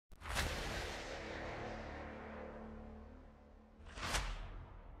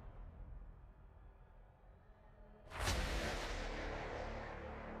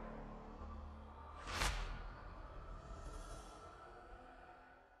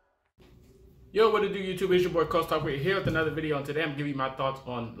Yo, what it do, YouTube? It's your boy Colts Talk. We're here with another video, and today I'm giving you my thoughts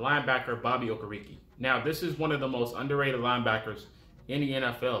on linebacker Bobby Okereke. Now, this is one of the most underrated linebackers in the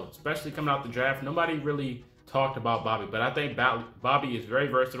NFL, especially coming out the draft. Nobody really talked about Bobby, but I think Bobby is very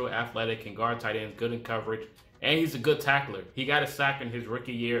versatile, athletic, can guard tight ends, good in coverage, and he's a good tackler. He got a sack in his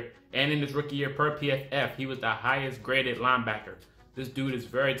rookie year, and in his rookie year per PFF, he was the highest graded linebacker. This dude is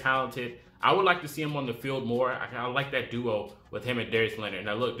very talented. I would like to see him on the field more. I like that duo with him and Darius Leonard.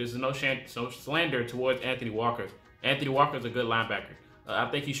 Now, look, this is no slander towards Anthony Walker. Anthony Walker is a good linebacker. I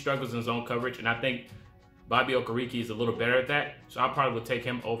think he struggles in zone coverage, and I think Bobby Okereke is a little better at that. So I probably would take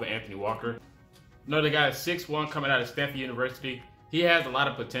him over Anthony Walker. Another guy is 6'1", coming out of Stanford University. He has a lot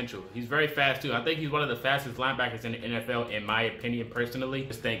of potential. He's very fast, too. I think he's one of the fastest linebackers in the NFL, in my opinion, personally. I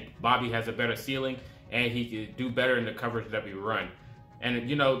just think Bobby has a better ceiling, and he could do better in the coverage that we run. And,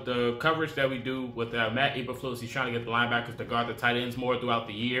 you know, the coverage that we do with Matt Eberflus, he's trying to get the linebackers to guard the tight ends more throughout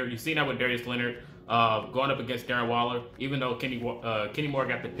the year. You've seen that with Darius Leonard going up against Darren Waller. Even though Kenny Moore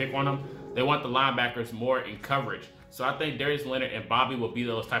got the pick on him, they want the linebackers more in coverage. So I think Darius Leonard and Bobby will be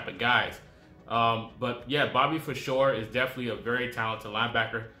those type of guys. But, yeah, Bobby for sure is definitely a very talented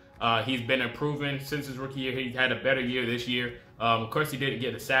linebacker. He's been improving since his rookie year. He's had a better year this year. Of course, he didn't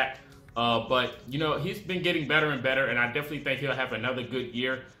get a sack. But, you know, he's been getting better and better, and I definitely think he'll have another good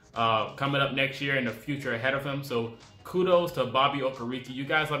year coming up next year and the future ahead of him. So kudos to Bobby Okereke. You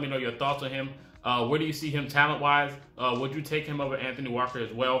guys let me know your thoughts on him. Where do you see him talent-wise? Would you take him over Anthony Walker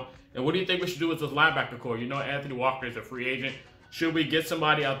as well? And what do you think we should do with this linebacker core? You know Anthony Walker is a free agent. Should we get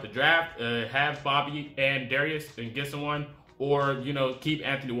somebody out the draft, have Bobby and Darius and get someone, or, you know, keep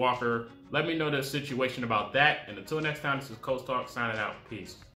Anthony Walker? Let me know the situation about that. And until next time, this is Colts Talk signing out. Peace.